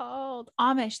are they called? The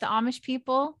Amish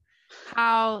people,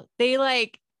 how they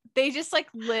just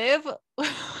live.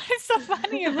 What's so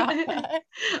funny about that?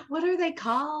 What are they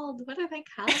called?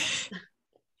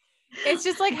 It's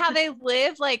just how they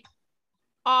live,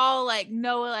 all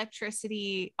no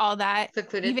electricity, all that.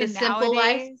 Secluded, even the simple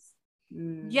life.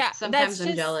 Yeah. Sometimes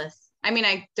I'm jealous. I mean,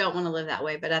 I don't want to live that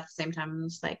way, but at the same time, I'm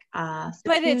just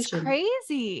but it's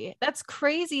crazy. That's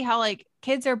crazy how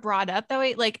kids are brought up that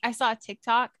way. I saw a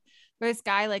TikTok where this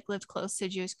guy lived close to a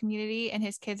Jewish community and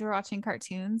his kids were watching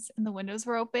cartoons and the windows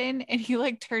were open and he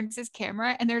turns his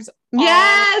camera and there's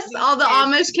all the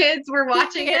Amish kids were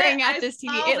watching staring at this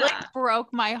TV. It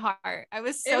broke my heart. I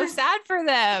was so sad for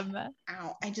them.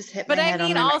 Ow, I just hit my head. But I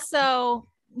mean, also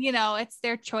you know, it's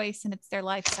their choice and it's their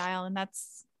lifestyle. And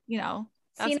that's, you know,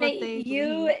 that's Tina, what they you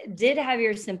believe. did have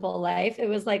your simple life. It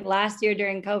was like last year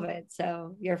during COVID,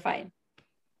 so you're fine.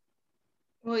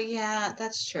 Well, yeah,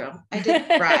 that's true. I did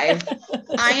thrive.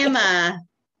 I am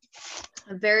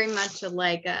very much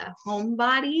like a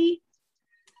homebody.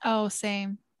 Oh,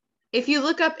 same. If you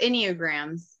look up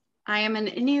Enneagrams, I am an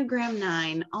Enneagram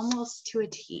 9, almost to a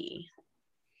T.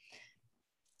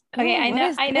 Okay,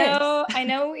 Ooh, I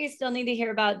know we still need to hear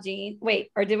about Jean.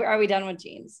 Wait, are we done with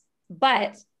Jeans?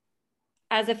 But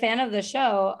as a fan of the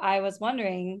show, I was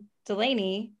wondering,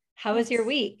 Delaney, how was your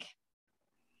week?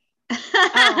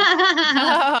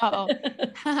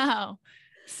 Oh.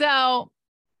 So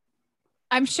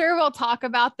I'm sure we'll talk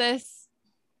about this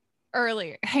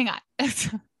earlier. Hang on. I'm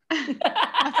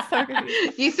so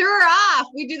confused. You threw her off.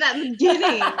 We do that in the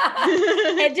beginning.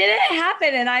 It didn't happen,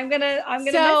 and I'm gonna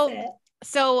miss it.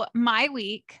 So my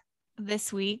week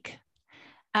this week,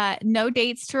 no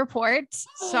dates to report.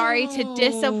 Sorry to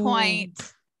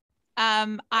disappoint.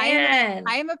 I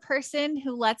am a person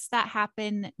who lets that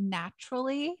happen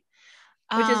naturally.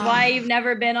 Which is why you've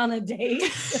never been on a date.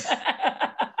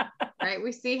 Right.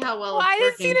 We see how well Why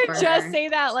it's did working you just say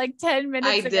that like 10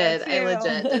 minutes ago? I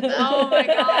legit did that. Oh my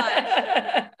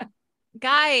gosh.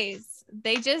 Guys,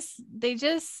 they just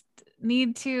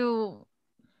need to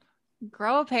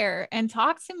grow a pair and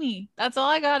talk to me. That's all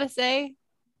I gotta say.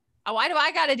 Why do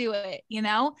I gotta do it? You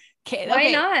know?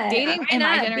 Why not? Dating in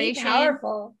my generation. Be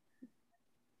powerful.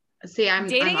 See, I'm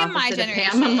in my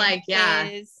generation. Pam. I'm like, yeah,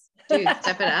 dude,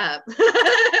 step it up.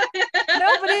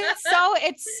 No, but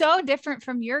it's so different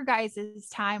from your guys'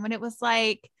 time when it was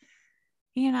like,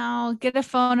 you know, get a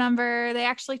phone number. They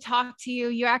actually talk to you.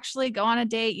 You actually go on a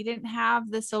date. You didn't have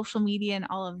the social media and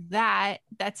all of that.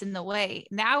 That's in the way.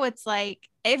 Now it's like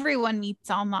everyone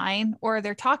meets online or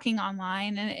they're talking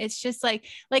online. And it's just like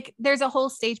there's a whole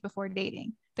stage before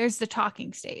dating. There's the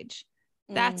talking stage.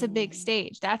 That's a big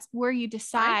stage. That's where you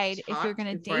decide if you're going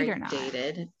to date or not.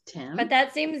 Dated Tim. But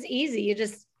that seems easy. You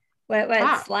just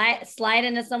slide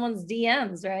into someone's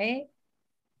DMs, right?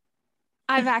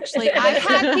 I've had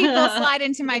people slide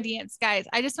into my DMs, guys.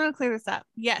 I just want to clear this up.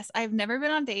 Yes, I've never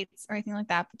been on dates or anything like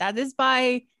that, but that is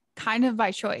by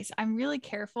choice. I'm really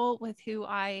careful with who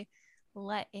I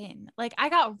let in. Like I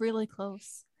got really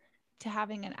close to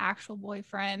having an actual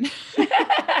boyfriend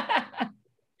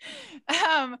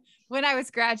when I was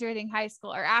graduating high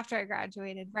school or after I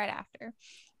graduated, right after.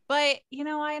 But you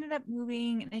know, I ended up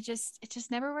moving and it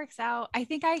just never works out. I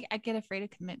think I get afraid of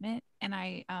commitment and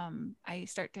I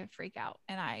start to freak out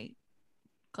and I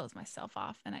close myself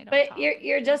off and I don't But talk.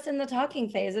 you're just in the talking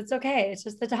phase. It's okay. It's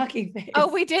just the talking phase.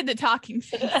 Oh, we did the talking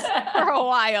phase for a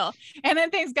while. And then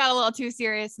things got a little too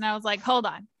serious and I was like, hold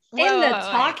on.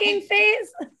 Talking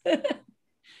phase?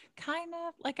 Kind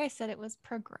of. Like I said, it was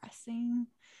progressing.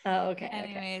 Oh, okay.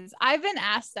 Anyways, I've been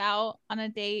asked out on a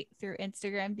date through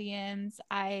Instagram DMs.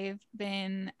 I've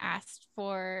been asked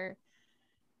for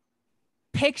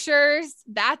pictures.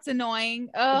 That's annoying.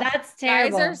 Oh, that's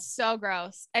terrible. Guys are so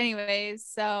gross. Anyways,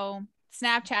 so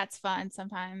Snapchat's fun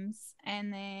sometimes.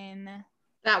 And then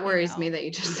that worries me that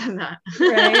you just said that.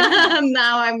 Right.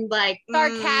 Now I'm like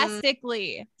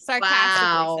sarcastically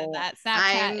wow. said that.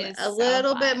 Snapchat I'm is a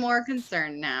little so bit fun. more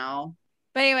concerned now.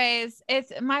 But anyways,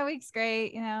 my week's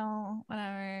great, you know,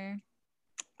 whatever.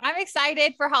 I'm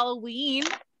excited for Halloween.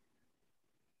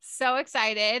 So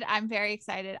excited. I'm very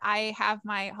excited. I have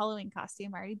my Halloween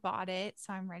costume. I already bought it,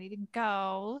 so I'm ready to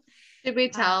go. Should we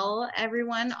tell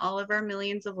everyone, all of our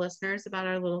millions of listeners, about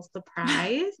our little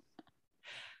surprise?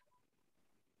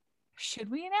 Should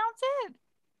we announce it?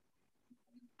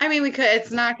 I mean, we could.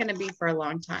 It's not going to be for a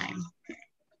long time.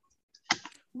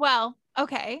 Well,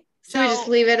 okay. Should we just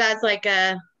leave it as like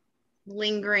a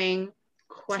lingering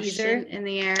question teaser? In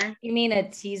the air? You mean a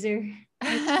teaser?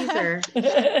 A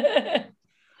teaser.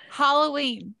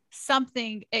 Halloween.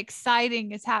 Something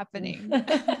exciting is happening.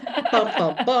 Bum,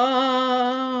 bum,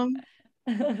 bum.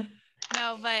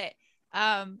 No, but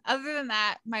other than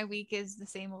that, my week is the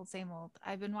same old, same old.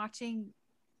 I've been watching,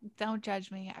 don't judge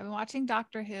me. I've been watching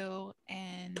Doctor Who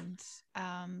and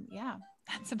yeah,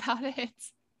 that's about it.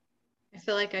 I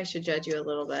feel like I should judge you a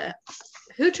little bit.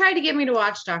 Who tried to get me to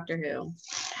watch Doctor Who?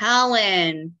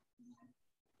 Helen.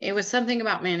 It was something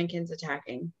about mannequins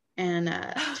attacking. And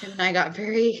Tim and I got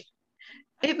very,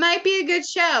 it might be a good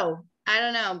show. I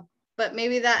don't know. But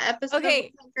maybe that episode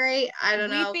wasn't great. I don't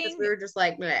know. Because we were just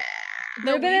like, bleh.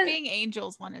 The Weeping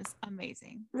Angels one is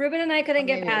amazing. Ruben and I couldn't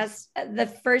get past the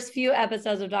first few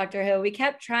episodes of Doctor Who. We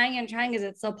kept trying and trying because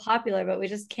it's so popular, but we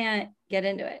just can't get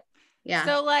into it. Yeah.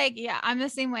 So like, yeah, I'm the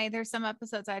same way. There's some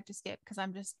episodes I have to skip because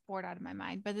I'm just bored out of my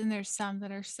mind. But then there's some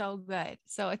that are so good.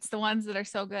 So it's the ones that are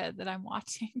so good that I'm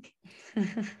watching.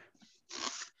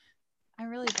 I'm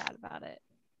really bad about it.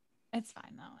 It's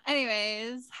fine though.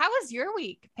 Anyways, how was your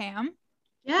week, Pam?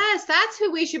 Yes, that's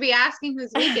who we should be asking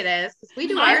whose week it is. 'Cause we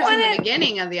do I ours in wanted- the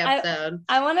beginning of the episode.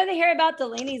 I wanted to hear about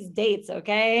Delaney's dates,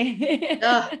 okay?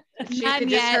 Ugh, if she None could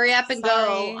just yet, hurry up and sorry.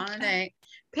 go on a date.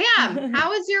 Pam,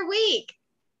 how was your week?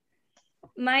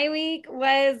 My week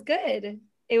was good.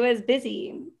 It was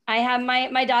busy. I had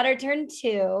my daughter turned 2,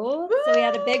 so we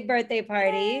had a big birthday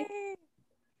party.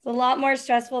 It's a lot more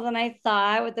stressful than I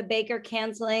thought, with the baker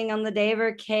canceling on the day of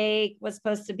her cake was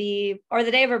supposed to be, or the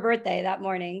day of her birthday that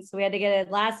morning. So we had to get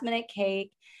a last minute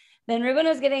cake. Then Ruben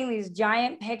was getting these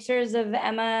giant pictures of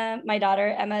Emma, my daughter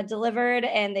Emma, delivered,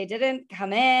 and they didn't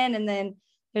come in. And then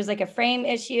there's like a frame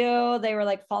issue. They were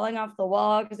like falling off the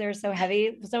wall because they were so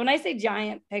heavy. So when I say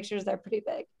giant pictures, they're pretty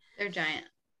big. They're giant.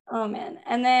 Oh man.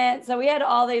 And then so we had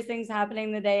all these things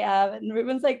happening the day of, and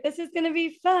Ruben's like, this is gonna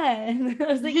be fun. I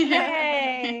was like,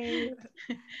 yay.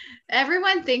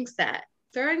 Everyone thinks that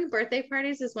throwing birthday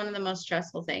parties is one of the most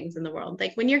stressful things in the world.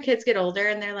 Like when your kids get older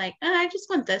and they're like, oh, I just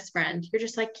want this friend. You're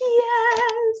just like,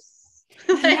 yes.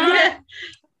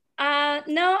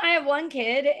 No, I have one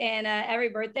kid, and every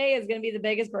birthday is gonna be the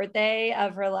biggest birthday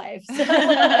of her life. So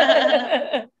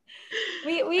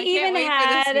we I even can't wait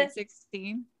had for the Sweet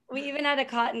 16. we even had a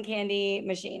cotton candy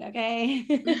machine, okay?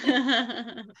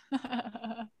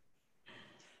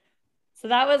 So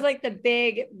that was like the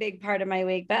big part of my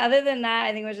week. But other than that,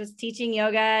 I think it was just teaching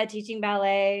yoga, teaching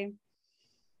ballet.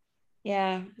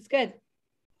 Yeah, it's good.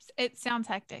 It sounds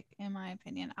hectic in my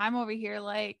opinion. I'm over here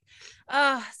like,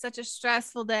 such a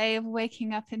stressful day of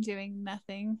waking up and doing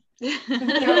nothing. You're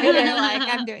over here like,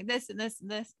 I'm doing this and this and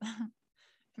this.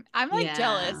 I'm like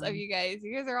jealous of you guys.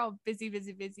 You guys are all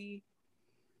busy.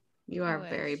 You are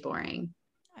very boring.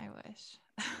 I wish.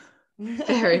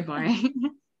 Very boring.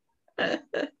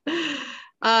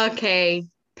 Okay,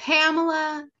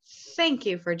 Pamela, thank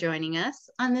you for joining us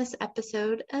on this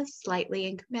episode of Slightly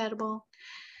Incompatible.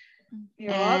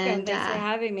 You're welcome. Thanks for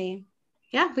having me.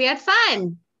 Yeah, we had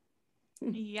fun.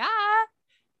 Yeah.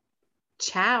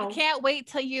 Ciao. I can't wait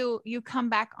till you come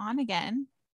back on again.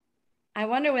 I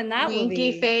wonder when that will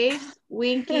be.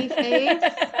 Winky face.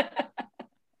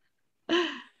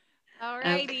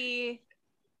 Alrighty. Okay.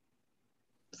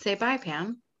 Say bye,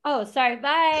 Pam. Oh, sorry.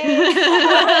 Bye.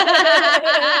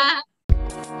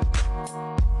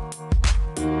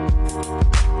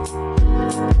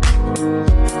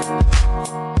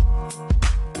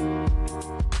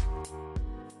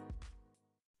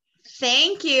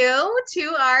 Thank you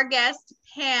to our guest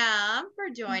Pam for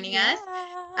joining us.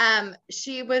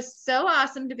 She was so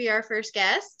awesome to be our first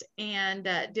guest, and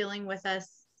dealing with us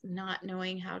not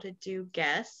knowing how to do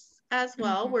guests as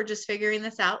well. We're just figuring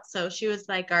this out. So she was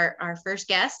like our first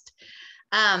guest.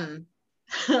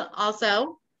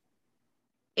 Also,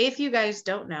 if you guys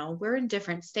don't know, we're in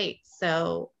different states.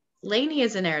 So Lainey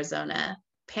is in Arizona.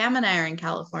 Pam and I are in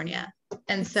California.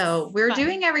 And so we're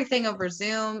doing everything over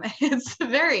Zoom. It's a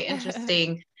very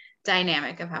interesting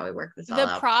dynamic of how we work this all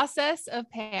out. The process of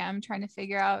Pam trying to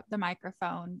figure out the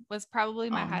microphone was probably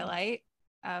my highlight.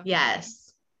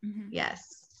 Yes. Mm-hmm.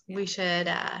 Yes. We should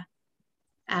add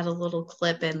a little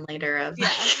clip in later of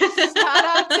shout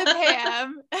out to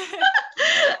Pam.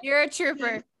 You're a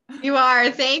trooper. You are.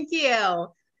 Thank you.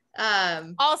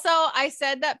 Also, I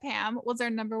said that Pam was our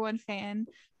number one fan,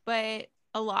 but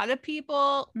not a lot of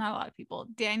people,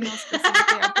 Daniel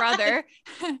specifically, our brother,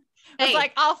 was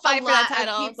like, I'll fight for that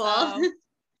title. So.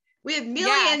 We have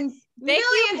millions of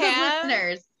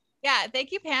listeners. Yeah,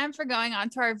 thank you, Pam, for going on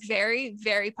to our very,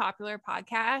 very popular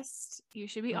podcast. You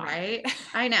should be honored. Right?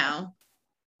 I know.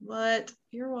 But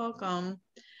you're welcome.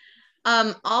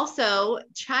 Also,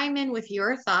 chime in with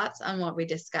your thoughts on what we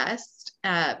discussed.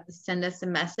 Send us a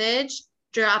message.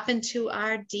 Drop into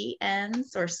our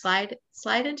DMs or slide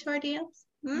into our DMs.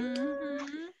 Mm-hmm.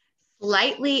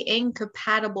 Slightly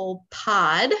Incompatible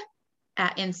Pod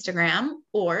at Instagram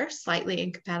or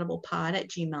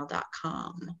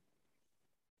slightlyincompatiblepod@gmail.com.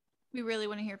 We really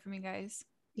want to hear from you guys.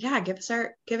 Yeah, give us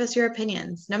your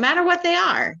opinions, no matter what they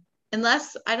are.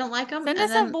 Unless I don't like them, send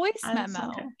us a voice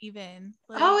memo. Even.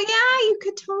 Like, oh yeah, you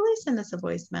could totally send us a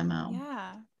voice memo.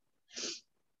 Yeah.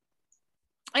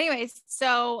 Anyways,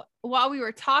 so while we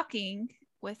were talking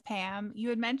with Pam, you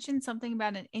had mentioned something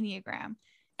about an Enneagram,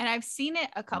 and I've seen it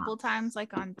a couple times,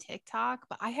 like on TikTok,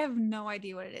 but I have no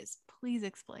idea what it is. Please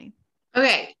explain.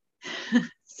 Okay,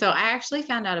 so I actually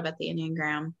found out about the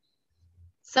Enneagram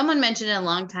someone mentioned it a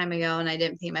long time ago and I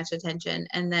didn't pay much attention.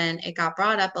 And then it got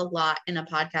brought up a lot in a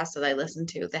podcast that I listened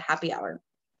to, The Happy Hour.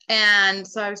 And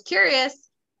so I was curious,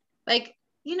 like,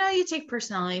 you know, you take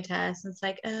personality tests and it's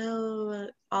like, oh,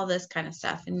 all this kind of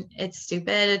stuff. And it's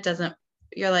stupid. It doesn't,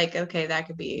 you're like, okay, that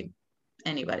could be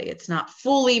anybody. It's not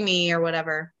fully me or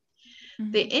whatever.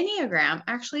 Mhm. The Enneagram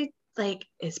actually like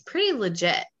is pretty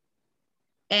legit.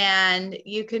 And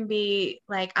you can be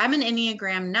like, I'm an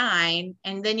Enneagram 9,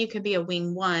 and then you could be a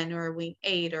wing 1 or a wing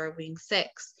 8 or a wing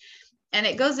 6. And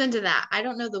it goes into that. I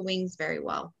don't know the wings very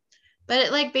well, but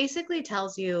it like basically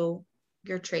tells you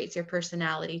your traits, your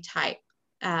personality type.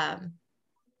 And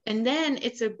then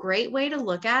it's a great way to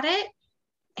look at it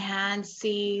and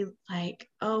see like,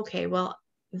 okay, well,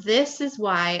 this is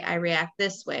why I react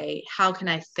this way. How can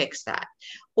I fix that?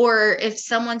 Or if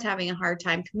someone's having a hard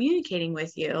time communicating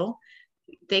with you,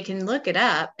 they can look it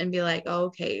up and be like, oh,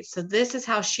 okay, so this is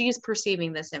how she's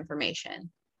perceiving this information.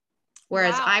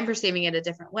 Whereas Wow. I'm perceiving it a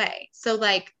different way. So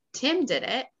like Tim did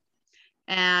it.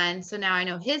 And so now I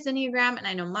know his Enneagram and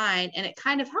I know mine. And it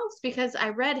kind of helps because I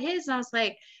read his and I was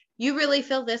like, you really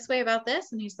feel this way about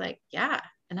this? And he's like, yeah.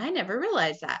 And I never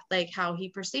realized that, like how he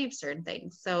perceives certain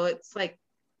things. So it's like,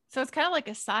 So it's kind of like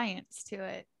a science to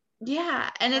it. yeah.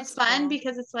 And it's That's fun cool.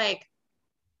 because it's like,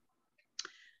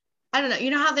 I don't know,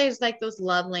 you know how there's like those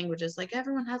love languages, like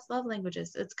everyone has love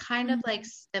languages. It's kind of like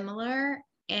similar,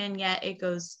 and yet it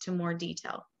goes to more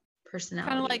detail, personality.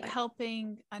 Kind of like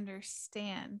helping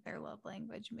understand their love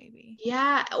language, maybe.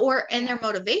 Yeah. Or, and their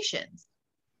motivations.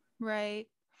 Right.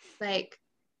 Like,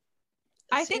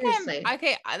 I think seriously.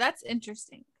 okay. That's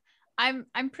interesting.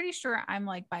 I'm pretty sure I'm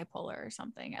like bipolar or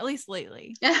something, at least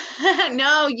lately.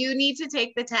 No, you need to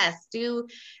take the test.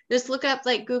 Just look up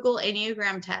like Google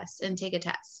Enneagram test and take a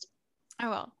test. I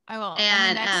will.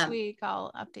 And then next week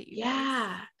I'll update you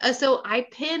guys. Yeah. So I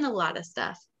pin a lot of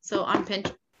stuff. So on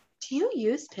Pinterest, do you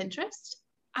use Pinterest?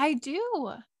 I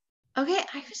do. Okay,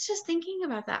 I was just thinking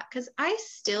about that because I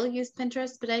still use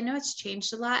Pinterest, but I know it's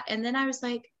changed a lot. And then I was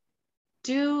like,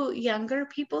 do younger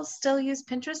people still use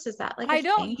Pinterest? Is that like I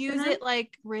don't thing for use them? it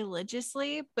like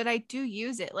religiously, but I do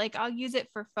use it. Like I'll use it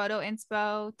for photo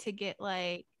inspo to get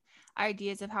like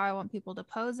ideas of how I want people to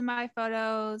pose in my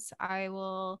photos.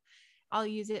 I'll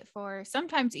use it for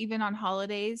sometimes even on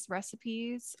holidays,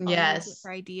 recipes. I'll use it for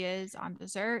ideas on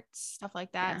desserts, stuff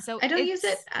like that. Yeah. So I don't use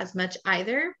it as much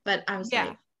either, but I was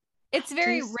like, it's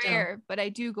very rare, but I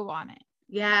do go on it.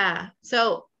 Yeah.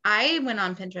 So I went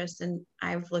on Pinterest and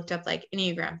I've looked up like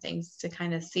Enneagram things to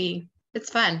kind of see. It's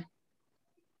fun.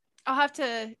 I'll have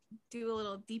to do a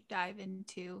little deep dive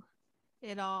into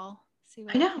it all. See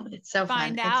what I know. It's so fun.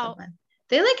 Find out. It's so fun.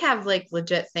 They like have like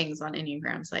legit things on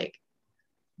Enneagrams, like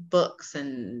books,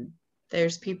 and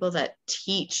there's people that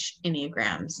teach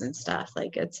Enneagrams and stuff.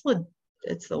 Like it's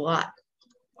a lot.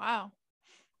 Wow.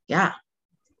 Yeah.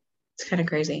 It's kind of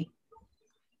crazy.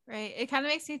 Right. It kind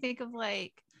of makes me think of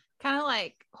like kind of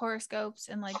like horoscopes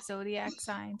and like zodiac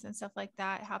signs and stuff like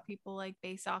that, how people like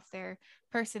base off their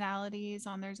personalities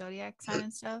on their zodiac sign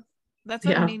and stuff. That's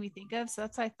what it made me think of. So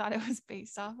that's what I thought it was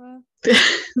based off of.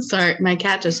 Sorry, my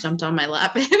cat just jumped on my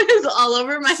lap and is all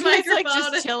over my microphone. Like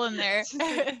just chilling there.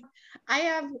 I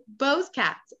have both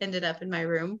cats ended up in my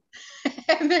room.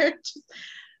 And they're just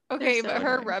okay, but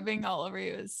her rubbing all over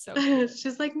you is so cool.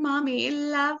 She's like, Mommy,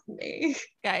 love me.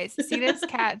 Guys, Sita's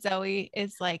cat Zoe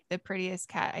is like the prettiest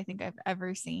cat I think I've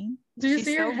ever seen. Do you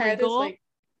see her head?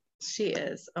 She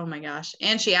is. Oh my gosh.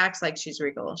 And she acts like she's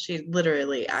regal. She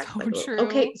literally acts like true.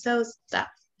 Okay, so stop.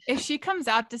 If she comes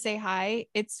out to say hi,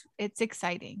 it's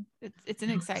exciting. It's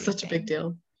an exciting Such a big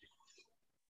deal.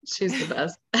 She's the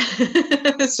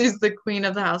best. She's the queen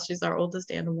of the house. She's our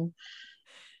oldest animal.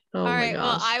 Oh, all right.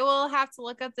 Well, I will have to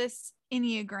look up this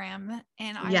Enneagram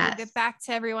and I will get back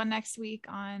to everyone next week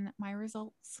on my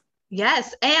results.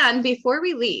 Yes. And before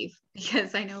we leave,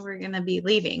 because I know we're going to be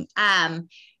leaving,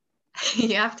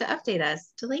 you have to update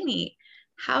us. Delaney,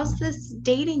 how's this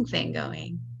dating thing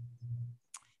going?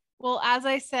 Well, as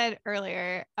I said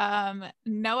earlier, no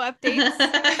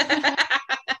updates.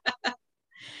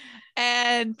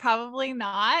 And probably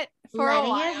not for a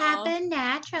while. Letting it happen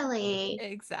naturally.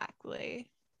 Exactly.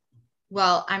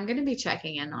 Well, I'm going to be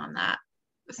checking in on that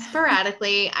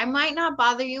sporadically. I might not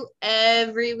bother you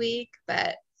every week,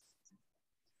 but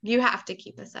you have to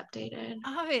keep us updated.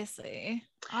 Obviously,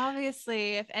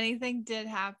 if anything did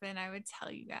happen, I would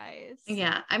tell you guys.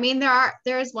 Yeah. I mean,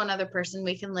 there is one other person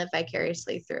we can live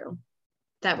vicariously through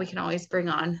that we can always bring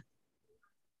on.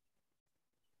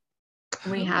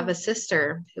 We have a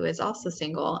sister who is also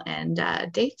single and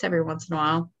dates every once in a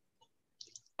while.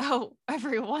 Oh,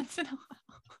 every once in a while.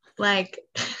 Like,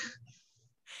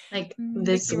 Like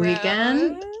this Mickey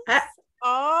weekend. Mouse.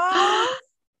 Ah. Oh.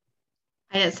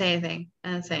 I didn't say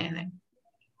anything.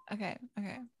 Okay.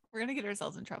 We're gonna get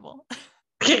ourselves in trouble.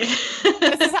 This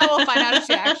This is how we'll find out if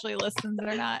she actually listens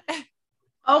or not.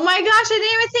 Oh my gosh, I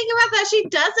didn't even think about that. She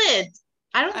doesn't.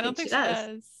 I don't think she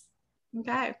does.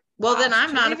 Okay. Well, then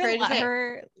I'm not afraid to say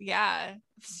her. Yeah.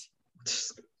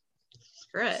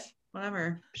 screw it.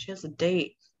 Whatever. She has a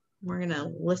date. We're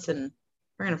gonna listen.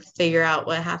 We're gonna figure out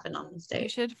what happened on this You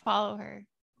date. should follow her.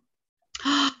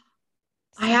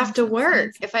 I have to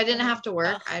work. If I didn't have to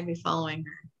work, I'd be following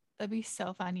her. That'd be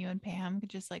so fun. You and Pam could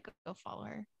just like go follow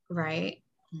her. Right?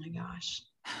 Oh my gosh.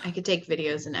 I could take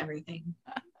videos and everything.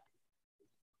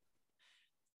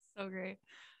 So great.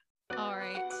 All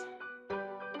right.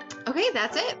 Okay,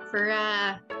 that's it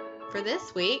for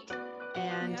this week.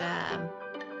 And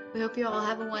we hope you all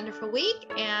have a wonderful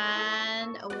week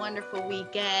and a wonderful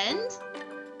weekend.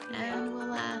 And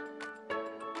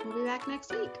we'll be back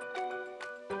next week.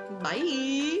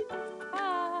 Bye.